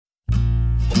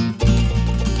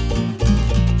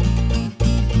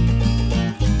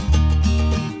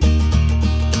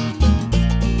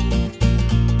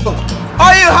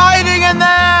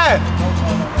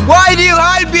Why do you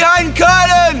hide behind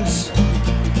curtains?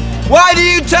 Why do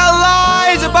you tell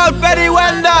lies about Betty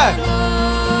Wender?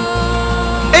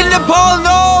 Interpol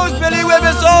knows, Billy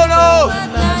Wibisono.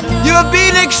 You have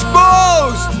been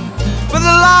exposed for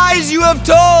the lies you have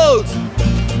told,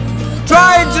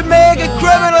 trying to make a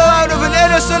criminal out of an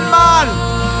innocent man.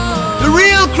 The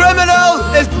real criminal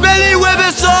is Billy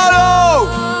Wibisono.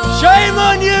 Shame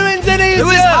on you, Indonesia!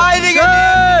 Who is hiding in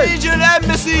the Indonesian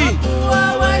Embassy.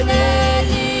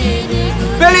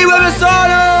 Billy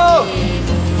Wibisono,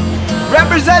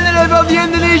 representative of the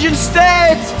Indonesian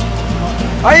state.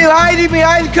 Are you hiding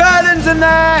behind curtains in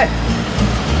there?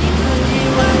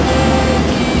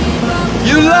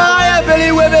 You liar, Billy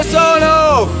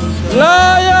Wibisono!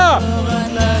 Liar!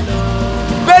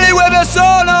 Billy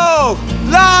Wibisono!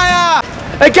 Liar!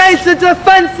 Against the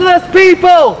defenseless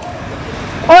people!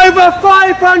 Over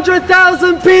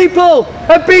 500,000 people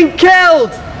have been killed!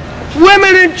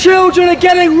 Women and children are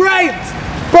getting raped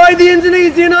by the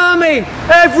Indonesian army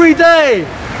every day!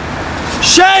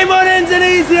 Shame on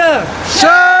Indonesia!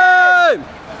 Shame!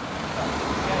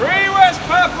 Free West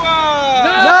Papua!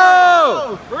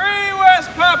 No! Free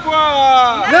West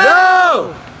Papua!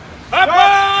 No!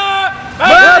 Papua!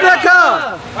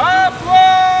 Merdeka!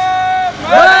 Papua!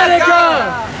 Merdeka!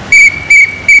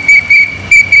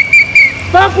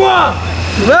 Papua!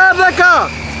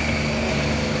 Merdeka!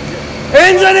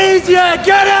 Indonesia,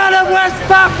 get out of West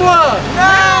Papua!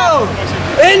 No!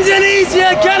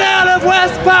 Indonesia, get out of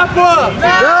West Papua!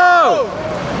 No!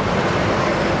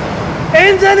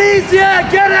 Indonesia,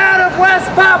 get out of West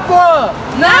Papua!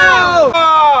 No!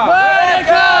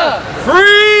 Merdeka!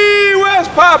 Free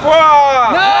West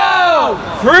Papua! No!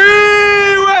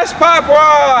 Free West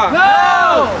Papua!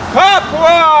 No!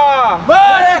 Papua!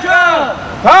 Merdeka!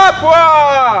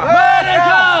 Papua!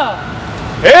 Merdeka!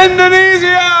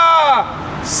 Indonesia!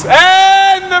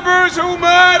 End the brutal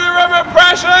murder and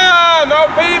repression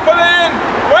of people in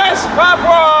West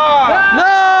Papua!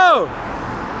 No!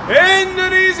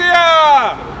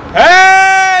 Indonesia!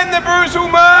 End the brutal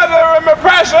murder and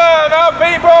repression of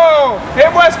people in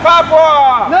West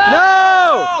Papua!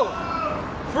 No!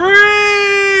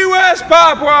 Free West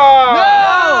Papua!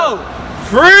 No!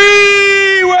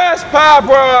 Free West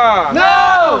Papua!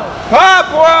 No!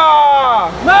 Papua!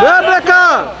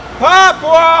 Merdeka!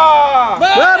 Papua!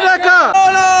 Merdeka!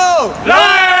 No!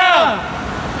 Liar!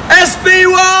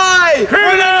 SPY!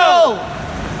 Criminal!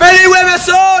 Billy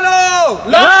Wibisono!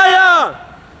 Liar!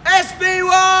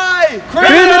 SPY!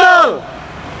 Criminal!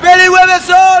 Billy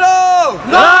Wibisono!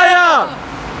 Liar!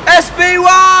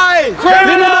 SPY!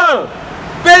 Criminal!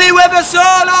 Billy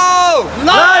Wibisono!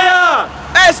 Liar!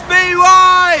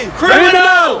 SPY!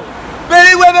 Criminal!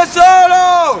 Billy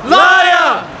Wibisono!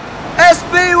 Liar!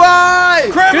 SPY!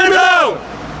 Criminal!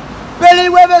 Billy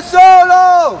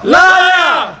Wibisono!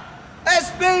 Liar!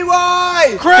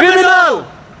 SPY! Criminal!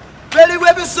 Billy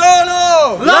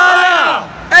Wibisono! Liar!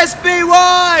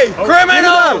 SPY!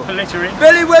 Criminal!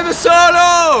 Billy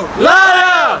Wibisono!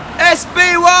 Liar!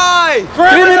 SPY!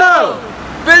 Criminal!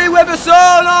 Billy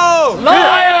Wibisono!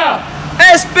 Liar!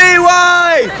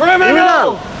 SPY!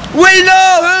 Criminal! We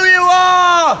know who you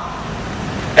are!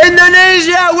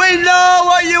 Indonesia, we know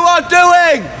what you are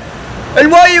doing! And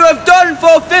what you have done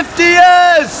for 50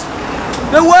 years!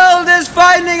 The world is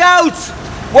finding out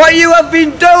what you have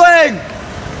been doing!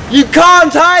 You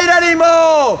can't hide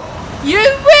anymore! You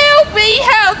will be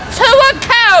held to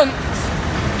account!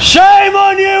 Shame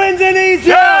on you,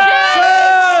 Indonesia!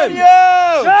 Shame!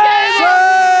 Shame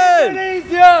on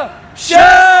Indonesia!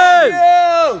 Shame!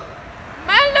 You!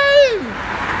 Malu!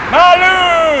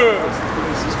 Malu!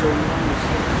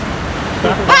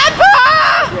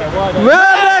 Papua!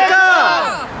 Merdeka!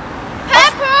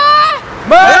 Papua!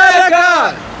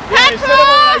 Merdeka!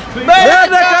 Papua!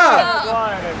 Merdeka!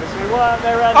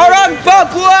 Orang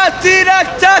Papua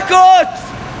tidak takut!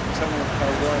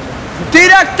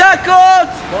 Tidak takut!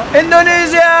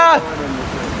 Indonesia!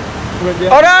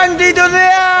 Orang di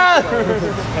dunia!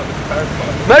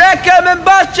 Mereka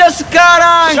membaca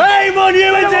sekarang! Shame on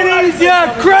you, Indonesia!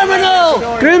 Criminal!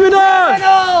 Criminal!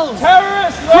 Criminals!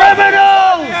 Terrorist!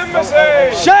 Criminals!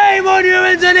 Embassy! Shame on you,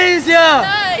 Indonesia!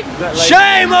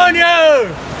 Shame on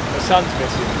you!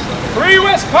 Free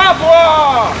West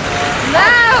Papua!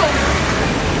 Now!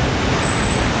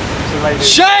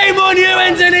 Shame on you,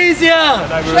 Indonesia!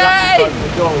 Shame!